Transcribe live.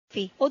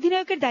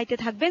অধিনায়কের দায়িত্বে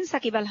থাকবেন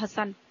সাকিব আল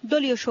হাসান।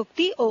 দলীয়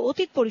শক্তি ও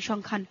অতীত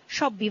পরিসংখ্যান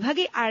সব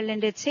বিভাগে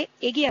আয়ারল্যান্ডের চেয়ে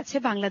এগিয়ে আছে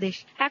বাংলাদেশ।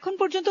 এখন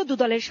পর্যন্ত দু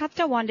দলের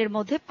 7টা ওয়ানডের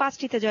মধ্যে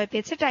 5টিতে জয়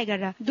পেয়েছে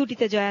টাইগাররা,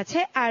 2টিতে জয় আছে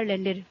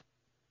আয়ারল্যান্ডের।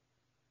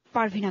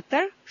 পারভিন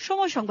আক্তার,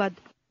 সময় সংবাদ।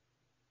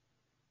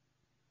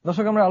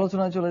 দর্শক, আমরা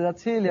আলোচনায় চলে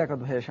যাচ্ছি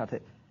লিয়াকত ভাইয়ের সাথে।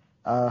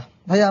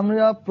 ভাই,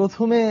 আমরা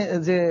প্রথমে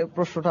যে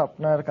প্রশ্নটা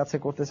আপনার কাছে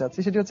করতে চাচ্ছি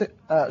সেটি হচ্ছে,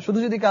 শুধু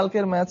যদি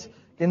কালকের ম্যাচ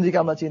কেন্দ্রিক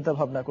আমরা চিন্তা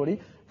ভাবনা করি,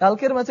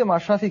 কালকের ম্যাচে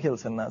মাশরাফি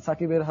খেলছেন না,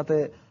 সাকিবের হাতে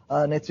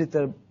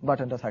নেতৃত্বের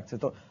বাটনটা থাকছে।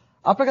 তো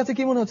আপনার কাছে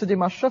কি মনে হচ্ছে যে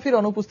মাশরাফির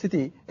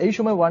অনুপস্থিতি এই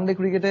সময় ওয়ানডে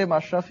ক্রিকেটে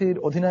মাশরাফির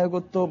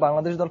অধিনায়কত্ব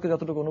বাংলাদেশ দলকে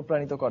যতটুকু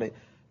অনুপ্রাণিত করে,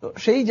 তো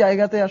সেই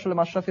জায়গাতে আসলে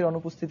মাশরাফির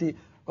অনুপস্থিতি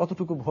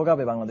কতটুকু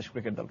ভোগাবে বাংলাদেশ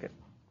ক্রিকেট দলকে?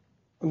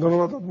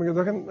 ধন্যবাদ আপনাকে।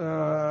 দেখেন,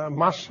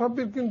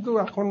 মাশরাফির কিন্তু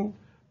এখন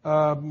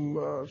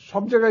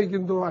সব জায়গায়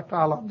কিন্তু একটা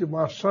আলাপ যে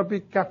মাশরাফি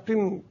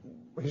ক্যাপ্টেন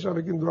হিসাবে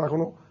কিন্তু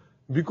এখনো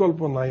বিকল্প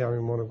নাই আমি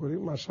মনে করি।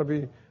 মাশরাফি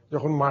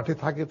যখন মাঠে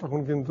থাকে তখন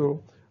কিন্তু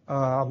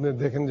আপনি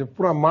দেখেন যে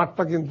পুরো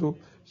মাঠটা কিন্তু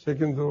সে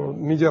কিন্তু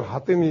নিজের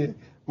হাতে নিয়ে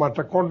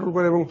মাঠটা কন্ট্রোল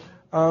করে, এবং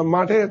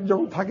মাঠে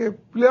যখন থাকে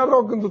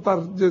প্লেয়াররাও কিন্তু তার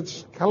যে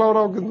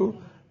খেলোয়াড়রাও কিন্তু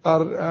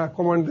তার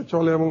কমান্ডে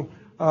চলে, এবং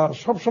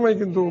সবসময়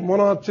কিন্তু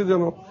মনে হচ্ছে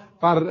যেন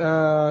তার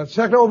সে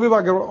একটা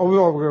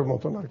অভিভাবকের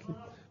মতন আর কি।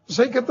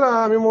 সেই ক্ষেত্রে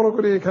আমি মনে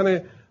করি এখানে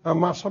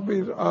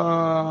মাশরাফির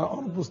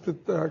অনুপস্থিত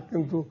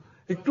কিন্তু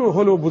একটু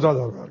হলেও বোঝা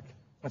যাবে আর কি।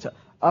 আচ্ছা,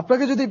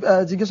 আপনাকে যদি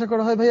জিজ্ঞাসা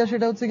করা হয় ভাইয়া,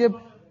 সেটা হচ্ছে গিয়ে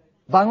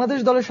বাংলাদেশ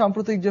দলের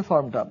সাম্প্রতিক যে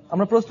ফর্মটা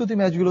আমরা প্রস্তুতি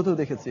ম্যাচগুলোতেও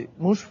দেখেছি,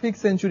 মুশফিক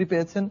সেঞ্চুরি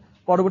পেয়েছেন,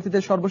 পরবর্তীতে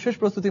সর্বশেষ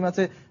প্রস্তুতি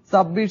ম্যাচে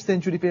সাব্বির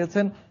সেঞ্চুরি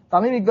পেয়েছেন,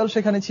 তামিম ইকবাল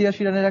সেখানে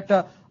 86 রানের একটা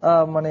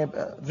মানে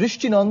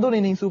দৃষ্টিনন্দন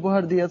ইনিংস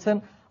উপহার দিয়েছেন,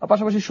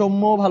 পাশাপাশি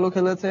সৌম্য ভালো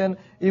খেলেছেন,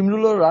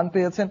 ইমরুলও রান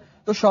পেয়েছেন।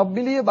 তো সব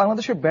মিলিয়ে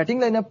বাংলাদেশের ব্যাটিং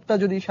লাইন আপটা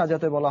যদি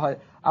সাজাতে বলা হয়,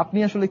 আপনি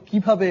আসলে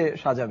কিভাবে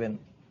সাজাবেন?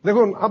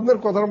 দেখুন, আপনার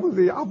কথার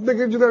মধ্যে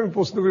আপনাকে যদি আমি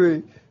প্রশ্ন করি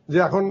যে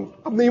এখন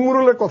আপনি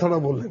ইমরুলের কথাটা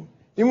বললেন,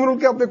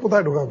 ইমরুলকে আপনি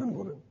কোথায় ঢোকাবেন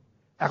বলেন?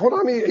 এখন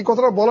আমি এই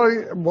কথাটা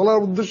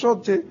বলার উদ্দেশ্য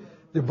হচ্ছে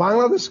যে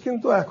বাংলাদেশ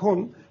কিন্তু এখন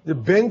যে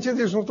বেঞ্চে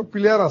যে সমস্ত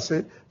প্লেয়ার আছে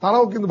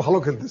তারাও কিন্তু ভালো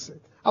খেলতেছে।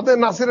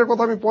 আপনার নাসিরের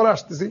কথা আমি পরে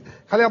আসতেছি,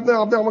 খালি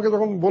আপনি আমাকে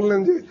যখন বললেন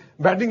যে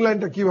ব্যাটিং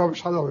লাইনটা কিভাবে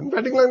সাজাবেন,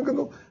 ব্যাটিং লাইন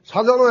কিন্তু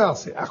সাজানো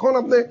আছে। এখন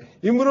আপনি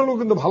ইমরুলও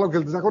কিন্তু ভালো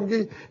খেলতেছে। এখন কি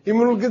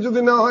ইমরুলকে যদি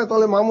নেওয়া হয়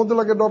তাহলে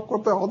মাহমুদুল্লাহকে ড্রপ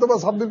করতে, অথবা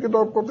সাব্বিরকে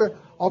ড্রপ করতে,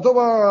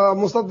 অথবা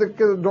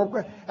মুস্তাফিজকে ড্রপ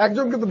করে,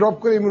 একজন কিন্তু ড্রপ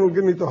করে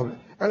ইমরুলকে নিতে হবে।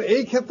 কারণ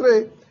এই ক্ষেত্রে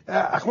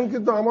এখন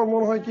কিন্তু আমার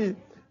মনে হয় কি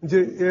যে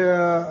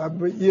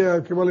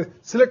কি বলে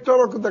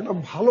সিলেক্টরও কিন্তু একটা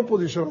ভালো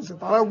পজিশন আছে,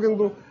 তারাও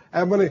কিন্তু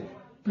মানে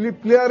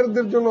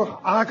প্লেয়ারদের জন্য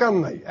আহাকার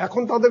নাই।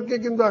 এখন তাদেরকে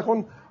কিন্তু এখন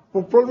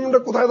প্রবলেমটা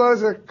কোথায়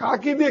দাঁড়াচ্ছে,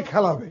 কাকে দিয়ে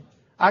খেলাবে।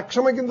 এক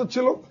সময় কিন্তু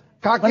ছিল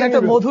কাকে,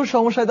 একটা মধুর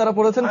সমস্যায় তারা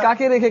পড়েছেন,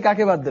 কাকে রেখে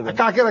কাকে বাদ দেবে,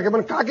 কাকে রাখে,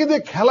 মানে কাকে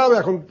দিয়ে খেলাবে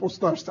এখন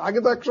প্রশ্ন আসছে। আগে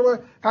তো এক সময়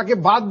কাকে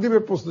বাদ দিবে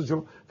প্রশ্ন ছিল।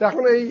 তো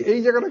এখন এই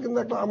জায়গাটা কিন্তু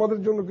একটা আমাদের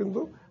জন্য কিন্তু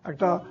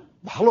একটা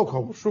ভালো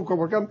খবর,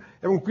 সুখবর। কারণ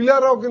এবং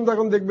প্লেয়াররাও কিন্তু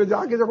এখন দেখবে যে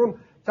আগে যখন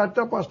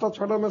 4টা 5টা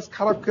 6টা ম্যাচ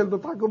খারাপ খেলতো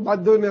তাকে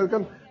বাধ্য হয়ে নেওয়ার,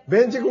 কারণ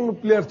বেঞ্চে কোনো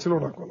প্লেয়ার ছিল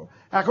না কোনো।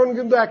 এখন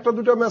কিন্তু 1টা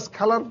 2টা ম্যাচ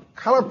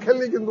খারাপ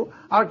খেললেই কিন্তু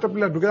আরেকটা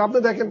প্লেয়ার ঢুকে। আপনি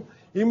দেখেন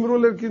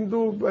ইমরুলের কিন্তু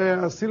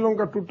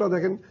শ্রীলঙ্কা ট্যুরটা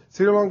দেখেন,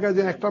 শ্রীলঙ্কায়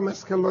যে একটা ম্যাচ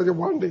খেললো যে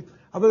ওয়ানডে,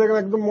 আপনি দেখেন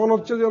একদম মনে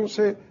হচ্ছে যেন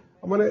সে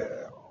মানে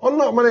অন্য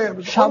মানে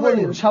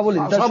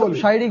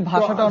শারীরিক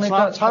ভাষাটা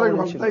অনেকটা শারীরিক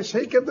ভাষা। তাই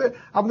সেই ক্ষেত্রে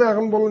আপনি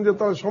এখন বলেন যে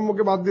তার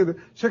সম্মুখে বাদ দিয়ে দেয়,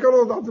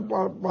 সেখানেও আপনি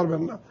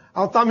পারবেন না।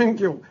 আর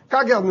তামিমকেও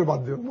কাকে আপনি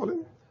বাদ দিবেন বলেন?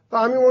 তা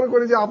আমি মনে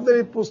করি যে আপনার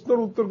এই প্রশ্নের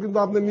উত্তর কিন্তু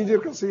আপনি নিজের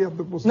কাছেই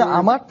আপনি প্রশ্ন।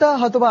 আমারটা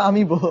হয়তো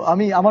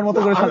আমি আমার মতো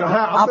করে সাজাবো,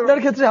 আপনার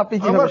ক্ষেত্রে আপনি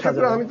কিভাবে সাজাবেন? আমার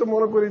ক্ষেত্রে আমি তো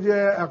মনে করি যে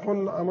এখন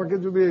আমাকে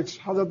যদি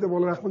সাজাতে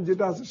বলেন, এখন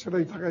যেটা আছে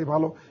সেটাই থাকাই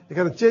ভালো।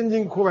 এখানে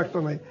চেঞ্জিং খুব একটা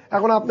নাই।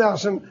 এখন আপনি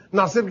আসেন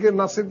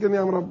নাসিরকে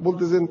নিয়ে আমরা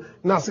বলতেছেন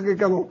নাসিরকে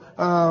কেন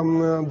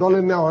দলে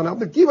নেওয়া হয় না,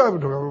 আপনি কিভাবে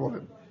ঢোকাবে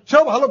বলেন?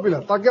 সেও ভালো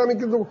প্লেয়ার, তাকে আমি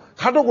কিন্তু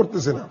খাটো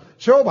করতেছি না,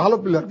 সেও ভালো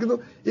প্লেয়ার, কিন্তু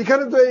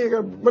এখানে তো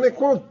মানে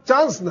কোনো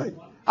চান্স নাই।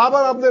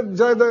 আবার আপনার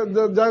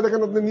যাই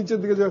দেখেন আপনি নিচের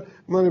দিকে যে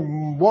মানে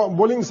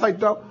বোলিং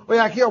সাইডটা ওই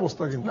একই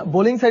অবস্থা। কিন্তু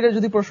বোলিং সাইডের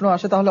যদি প্রশ্ন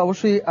আসে তাহলে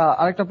অবশ্যই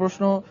আরেকটা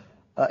প্রশ্ন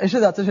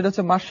এসে যাচ্ছে, সেটা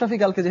হচ্ছে মাশরাফি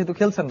কালকে যেহেতু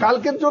খেলছেন না,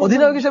 কালকের জন্য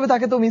অধিনায়ক হিসেবে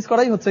তাকে তো মিস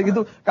করাই হচ্ছে,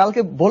 কিন্তু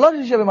কালকে বোলার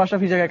হিসেবে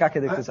মাশরাফি জায়গায় কাকে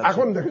দেখতে চাচ্ছেন?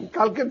 এখন দেখেন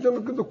কালকের জন্য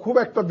কিন্তু খুব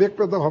একটা বেগ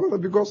পেতে হবে না,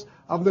 বিকজ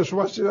আপনার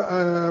সুভাষ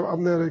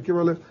আপনার কি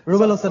বলে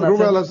রুবেল হোসেন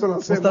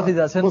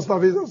আছে,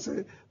 মুস্তাফিজ আছে।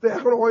 তো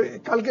এখন ওই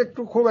কালকে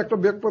একটু খুব একটা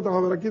বেগ পেতে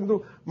হবে না, কিন্তু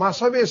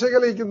মাশরাফি এসে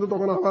গেলেই কিন্তু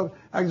তখন আবার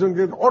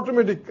একজনকে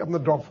অটোমেটিক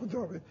আপনার ড্রপ হতে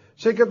হবে।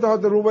 সেক্ষেত্রে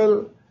হয়তো রুবেল,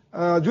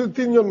 যদি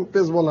 3জন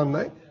পেস বোলার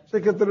নাই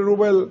সেক্ষেত্রে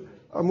রুবেল,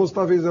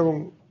 মুস্তাফিজ এবং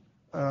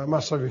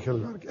মাশরাফি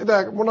খেলবে আর কি। এটা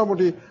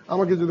মোটামুটি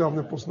আমাকে যদি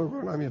আপনি প্রশ্ন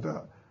করেন আমি এটা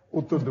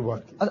উত্তর দেবো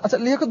আর কি। আচ্ছা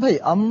লিয়াকত ভাই,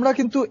 আমরা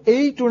কিন্তু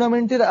এই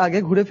টুর্নামেন্টের আগে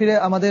ঘুরে ফিরে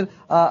আমাদের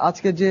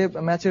আজকের যে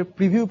ম্যাচের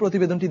প্রিভিউ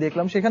প্রতিবেদনটি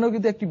দেখলাম, সেখানেও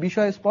কিন্তু একটি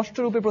বিষয় স্পষ্ট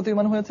রূপে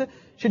প্রতিমান হয়েছে,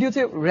 সেটি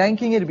হচ্ছে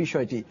র্যাঙ্কিং এর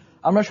বিষয়টি।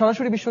 আমরা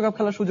সরাসরি বিশ্বকাপ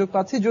খেলার সুযোগ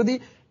পাচ্ছি যদি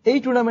এই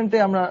টুর্নামেন্টে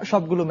আমরা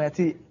সবগুলো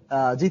ম্যাচই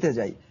জিতে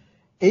যাই।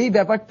 এই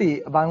ব্যাপারটি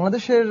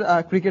বাংলাদেশের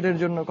ক্রিকেটের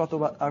জন্য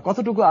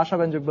কতটুকু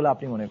আশাব্যঞ্জক বলে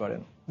আপনি মনে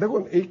করেন?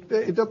 দেখুন,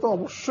 এটা তো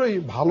অবশ্যই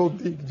ভালো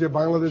দিক যে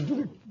বাংলাদেশ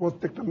যদি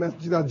প্রত্যেকটা ম্যাচ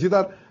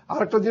জেতার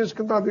আরেকটা জিনিস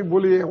কিন্তু আমি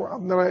বলি,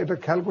 আপনারা এটা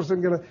খেয়াল করছেন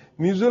কিনা,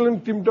 নিউজিল্যান্ড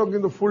টিমটাও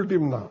কিন্তু ফুল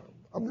টিম না।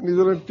 আপনার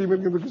নিউজিল্যান্ড টিমের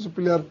কিন্তু কিছু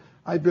প্লেয়ার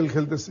আইপিএল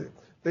খেলতেছে।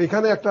 তো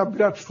এখানে একটা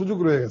বিরাট সুযোগ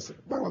রয়ে গেছে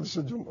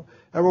বাংলাদেশের জন্য।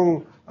 এবং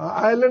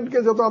আয়ারল্যান্ডকে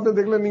যত আপনি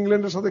দেখলেন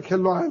ইংল্যান্ডের সাথে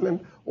খেললো আয়ারল্যান্ড,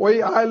 ওই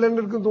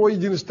আয়ারল্যান্ডের কিন্তু ওই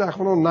জিনিসটা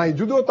এখনো নাই,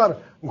 যদিও তার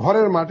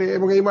ঘরের মাঠে।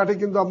 এবং এই মাঠে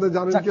কিন্তু আপনি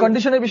জানেন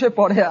কন্ডিশনের বিষয়ে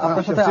পরে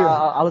আপনার সাথে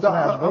আলোচনা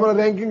আসবে, আমরা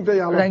র্যাঙ্কিংটাই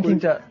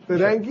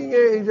র্যাঙ্কিং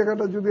এ এই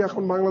জায়গাটা যদি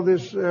এখন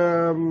বাংলাদেশ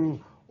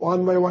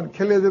 1-1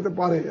 খেলে যেতে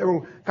পারে। এবং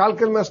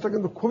কালকের ম্যাচটা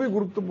কিন্তু খুবই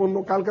গুরুত্বপূর্ণ।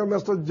 কালকের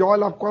ম্যাচটা জয়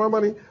লাভ করা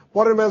মানে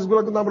পরের ম্যাচগুলো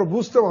কিন্তু আমরা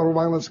বুঝতে পারবো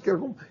বাংলাদেশ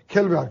কিরকম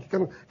খেলবে আর কি।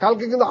 কারণ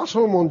কালকে কিন্তু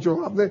আসল মঞ্চ,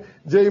 আপনি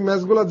যে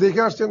ম্যাচগুলো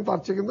দেখে আসছেন তার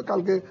চেয়ে কিন্তু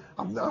কালকে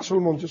আপনি আসল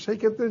মঞ্চ। সেই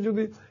ক্ষেত্রে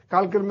যদি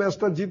কালকের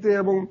ম্যাচটা জিতে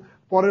এবং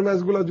পরের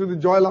ম্যাচগুলো যদি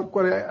জয় লাভ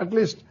করে,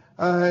 অ্যাটলিস্ট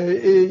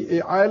এই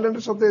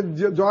আয়ারল্যান্ডের সাথে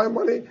জয়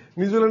মানে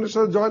নিউজিল্যান্ডের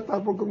সাথে জয়,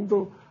 তারপর কিন্তু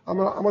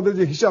আমরা আমাদের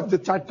যে হিসাব যে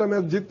 4টা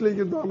ম্যাচ জিতলেই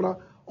কিন্তু আমরা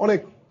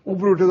অনেক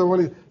উপরে উঠে যাবো।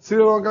 মানে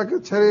শ্রীলঙ্কাকে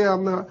ছেড়ে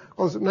আমরা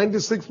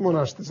 96 মনে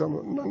আসতেছে,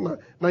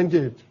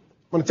 98,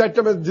 মানে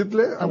 4টা ম্যাচ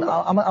জিতলে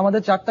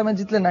আমাদের 4টা ম্যাচ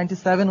জিতলে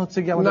 97 হচ্ছে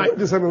কি,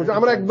 97 হচ্ছে,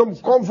 আমরা একদম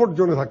কমফোর্ট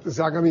জোনে থাকতেছি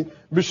আগামী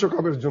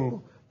বিশ্বকাপের জন্য।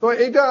 তো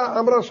এইটা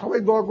আমরা সবাই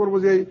দোয়া করবো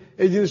যে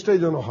এই জিনিসটাই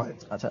যেন হয়।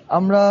 আচ্ছা,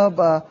 আমরা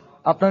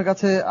আপনার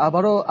কাছে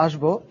আবারও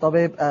আসবো,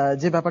 তবে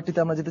যে ব্যাপারটিতে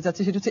আমরা যেতে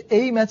চাচ্ছি সেটা হচ্ছে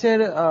এই ম্যাচের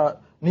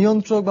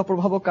নিয়ন্ত্রক বা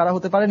প্রভাবক কারা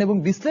হতে পারেন এবং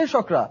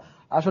বিশ্লেষকরা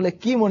আসলে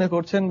কি মনে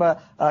করছেন বা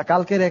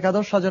কালকের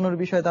একাদশ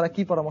সাজানোর বিষয়ে তারা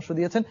কি পরামর্শ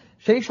দিয়েছেন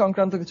সেই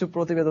সংক্রান্ত কিছু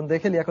প্রতিবেদন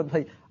দেখে লিয়াকত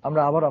ভাই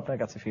আমরা আবারও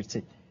আপনার কাছে ফিরছি।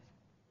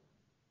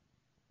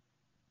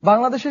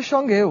 বাংলাদেশের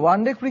সঙ্গে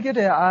ওয়ানডে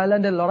ক্রিকেটে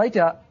আয়ারল্যান্ডের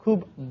লড়াইটা খুব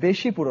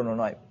বেশি পুরনো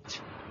নয়।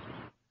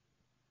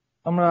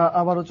 আমরা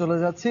আবারও চলে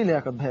যাচ্ছি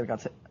লিয়াকত ভাইয়ের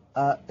কাছে।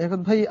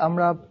 লিয়াকত ভাই,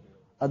 আমরা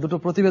দুটো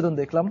প্রতিবেদন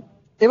দেখলাম।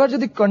 এবার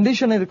যদি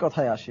কন্ডিশনের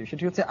কথায় আসি,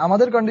 সেটি হচ্ছে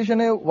আমাদের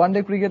কন্ডিশনে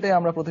ওয়ানডে ক্রিকেটে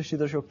আমরা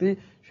প্রতিষ্ঠিত শক্তি,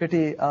 সেটি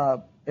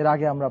এর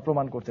আগে আমরা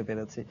প্রমাণ করতে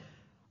পেরেছি।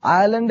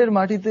 আয়ারল্যান্ডের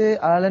মাটিতে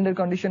আয়ারল্যান্ডের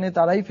কন্ডিশনে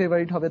তারাই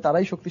ফেভারিট হবে,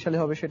 তারাই শক্তিশালী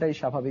হবে, সেটাই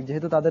স্বাভাবিক,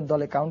 যেহেতু তাদের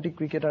দলে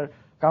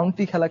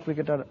কাউন্টি খেলা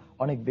ক্রিকেটার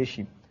অনেক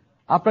বেশি।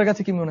 আপনার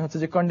কাছে কি মনে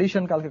হচ্ছে যে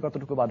কন্ডিশন কালকে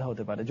কতটুকু বাধা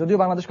হতে পারে, যদিও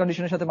বাংলাদেশ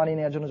কন্ডিশনের সাথে মানিয়ে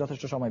নেওয়ার জন্য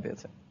যথেষ্ট সময়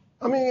পেয়েছে?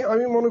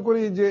 আমি মনে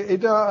করি যে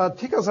এটা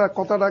ঠিক আছে,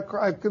 কথাটা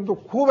কিন্তু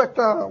খুব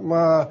একটা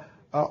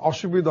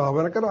অসুবিধা হবে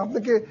না। কারণ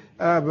আপনাকে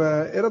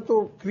এরা তো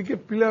ক্রিকেট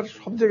প্লেয়ার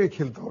সব জায়গায়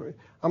খেলতে হবে।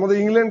 আমাদের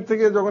ইংল্যান্ড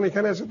থেকে যখন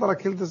এখানে এসে তারা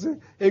খেলতেছে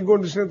এই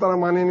কন্ডিশনে, তারা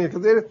মানিয়ে নিয়ে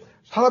খেলতে,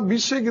 সারা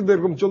বিশ্বে কিন্তু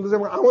এরকম চলতেছে।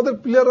 এবং আমাদের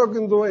প্লেয়াররাও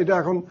কিন্তু এটা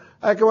এখন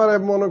একেবারে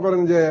মনে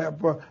করেন যে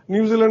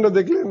নিউজিল্যান্ডে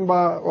দেখলেন বা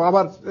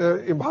আবার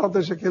ভারতে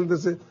এসে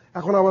খেলতেছে,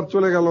 এখন আবার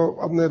চলে গেল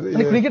আপনার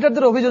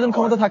ক্রিকেটারদের অভিযোজন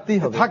ক্ষমতা থাকতেই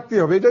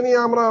হবে। এটা নিয়ে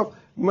আমরা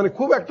মানে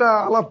খুব একটা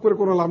আলাপ করে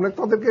কোনো লাভ নেই,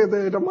 তাদেরকে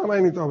এটা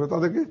মানায় নিতে হবে,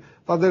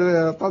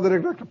 তাদের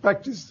একটা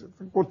প্র্যাকটিস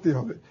করতেই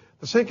হবে।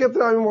 সেই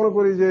ক্ষেত্রে আমি মনে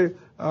করি যে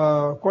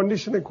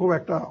কন্ডিশনে খুব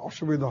একটা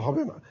অসুবিধা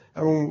হবে না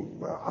এবং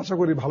আশা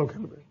করি ভালো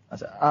খেলবে।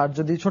 আচ্ছা, আর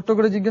যদি ছোট্ট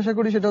করে জিজ্ঞাসা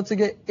করি, সেটা হচ্ছে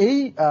গিয়ে এই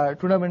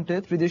টুর্নামেন্টে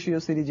ত্রিদেশীয়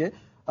সিরিজে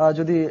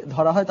যদি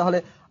ধরা হয় তাহলে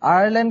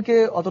আয়ারল্যান্ডকে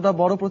অতটা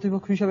বড়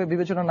প্রতিপক্ষ হিসেবে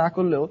বিবেচনা না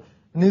করলেও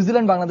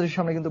নিউজিল্যান্ড বাংলাদেশের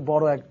সামনে কিন্তু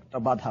বড় একটা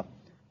বাধা।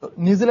 তো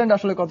নিউজিল্যান্ড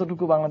আসলে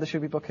কতটুকু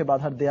বাংলাদেশের বিপক্ষে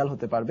বাধার দেয়াল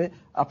হতে পারবে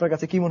আপনার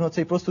কাছে কি মনে হচ্ছে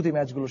এই প্রস্তুতি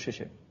ম্যাচগুলো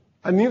শেষে?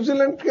 আর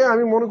নিউজিল্যান্ডকে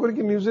আমি মনে করি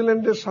কি,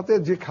 নিউজিল্যান্ডের সাথে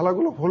যে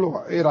খেলাগুলো হলো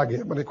এর আগে,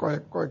 মানে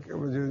কয়েক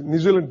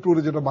নিউজিল্যান্ড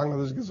ট্যুরে যেটা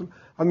বাংলাদেশ গেছিল,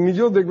 আপনি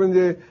নিজেও দেখবেন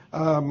যে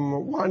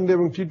ওয়ানডে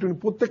এবং টি-20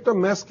 প্রত্যেকটা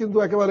ম্যাচ কিন্তু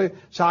একেবারে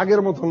সে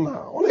আগের মতন না,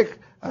 অনেক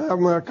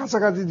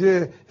কাছাকাছি যে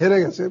হেরে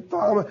গেছে। তা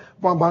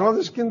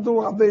বাংলাদেশ কিন্তু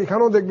আপনি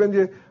এখানেও দেখবেন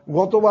যে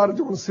গতবার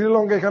যখন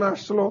শ্রীলঙ্কা এখানে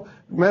আসছিল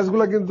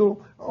ম্যাচগুলো কিন্তু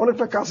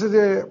অনেকটা কাছে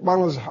যে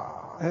বাংলাদেশ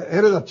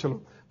হেরে যাচ্ছিল।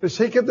 তো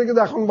সেই ক্ষেত্রে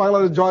কিন্তু এখন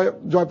বাংলাদেশ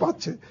জয়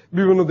পাচ্ছে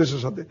বিভিন্ন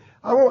দেশের সাথে।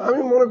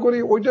 আমি মনে করি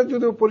ওইটার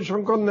যদি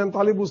পরিসংখ্যান নেন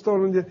তাহলে বুঝতে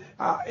পারবেন যে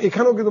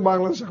এখানেও কিন্তু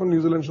বাংলাদেশ এখন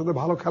নিউজিল্যান্ডের সাথে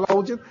ভালো খেলা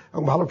উচিত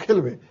এবং ভালো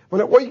খেলবে।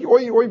 মানে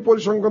ওই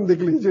পরিসংখ্যান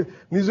দেখলেই যে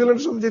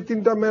নিউজিল্যান্ডের সাথে যে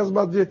 3টা ম্যাচ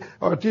বা যে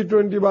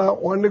টি-20 বা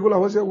ওয়ানডে গুলো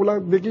হয়েছে ওগুলা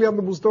দেখলেই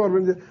আপনি বুঝতে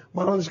পারবেন যে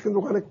বাংলাদেশ কিন্তু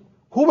ওখানে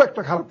খুব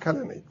একটা খারাপ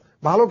খেলে নেই,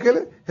 ভালো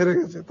খেলে হেরে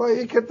গেছে। তো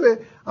এই ক্ষেত্রে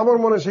আমার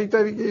মনে হয়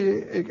সেইটাই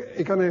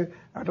এখানে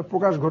একটা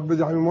প্রকাশ ঘটবে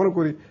যে আমি মনে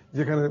করি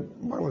যেখানে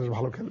বাংলাদেশ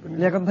ভালো খেলবে।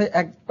 লিয়াকত ভাই,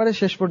 একবারে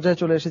শেষ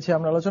পর্যায়ে চলে এসেছি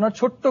আমরা আলোচনা।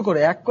 ছোট্ট করে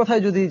এক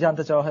কথায় যদি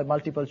জানতে চাওয়া হয়,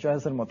 মাল্টিপল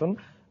চয়েসের মতন,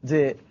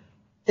 যে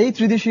এই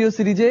ত্রিদেশীয়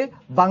সিরিজে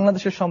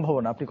বাংলাদেশের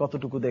সম্ভাবনা আপনি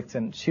কতটুকু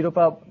দেখছেন?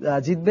 শিরোপা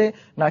জিতবে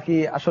নাকি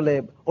আসলে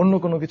অন্য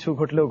কোনো কিছু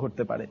ঘটলেও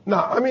ঘটতে পারে? না,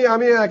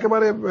 আমি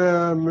একেবারে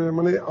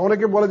মানে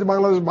অনেকে বলে যে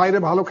বাংলাদেশ বাইরে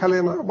ভালো খেলে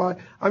না, বা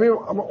আমি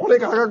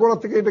অনেক আগাগোড়া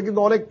থেকে এটা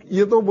কিন্তু অনেক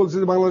ইয়েতেও বলছি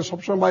যে বাংলাদেশ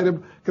সবসময় বাইরে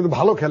কিন্তু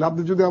ভালো খেলে।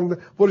 আপনি যদি আমাদের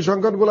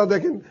পরিসংখ্যান গুলা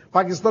দেখেন,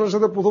 পাকিস্তানের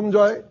সাথে প্রথম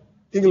জয়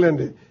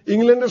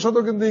ইংল্যান্ডের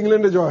সাথেও কিন্তু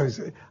ইংল্যান্ডে জয়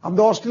হয়েছে,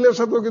 আপনার অস্ট্রেলিয়ার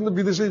সাথেও কিন্তু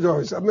বিদেশেই জয়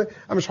হয়েছে।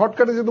 আমি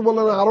শর্টকাটে যেহেতু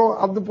বললাম, আরো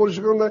আপনি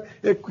পরিসংখ্যান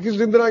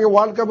কিছুদিন দিন আগে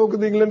ওয়ার্ল্ড কাপেও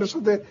কিন্তু ইংল্যান্ডের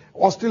সাথে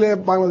অস্ট্রেলিয়া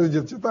বাংলাদেশ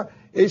জিতছে। তা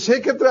সেই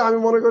ক্ষেত্রে আমি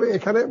মনে করি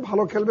এখানে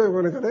ভালো খেলবে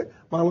এবং এখানে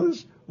বাংলাদেশ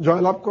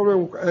জয়লাভ করবে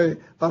এবং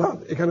তারা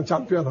এখানে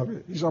চ্যাম্পিয়ন হবে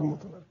হিসাব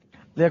মতো।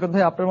 লিয়াকত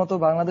ভাই, আপনার মতো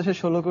বাংলাদেশের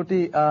 16 কোটি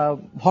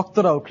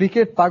ভক্তরাও,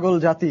 ক্রিকেট পাগল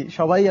জাতি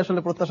সবাই আসলে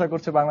প্রত্যাশা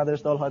করছে বাংলাদেশ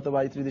দল হয়তো বা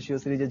এই ত্রিদেশীয়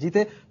সিরিজে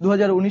জিতে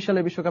 2019 সালে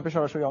বিশ্বকাপে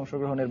সরাসরি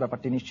অংশগ্রহণের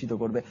ব্যাপারটি নিশ্চিত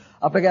করবে।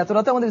 আপনাকে এত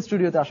রাতে আমাদের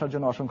স্টুডিওতে আসার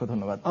জন্য অসংখ্য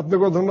ধন্যবাদ।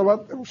 আপনাকেও ধন্যবাদ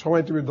এবং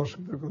সময় টিভির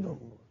দর্শকদেরকেও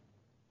ধন্যবাদ।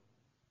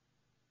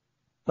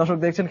 দর্শক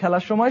দেখছেন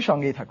খেলার সময়,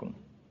 সঙ্গেই থাকুন।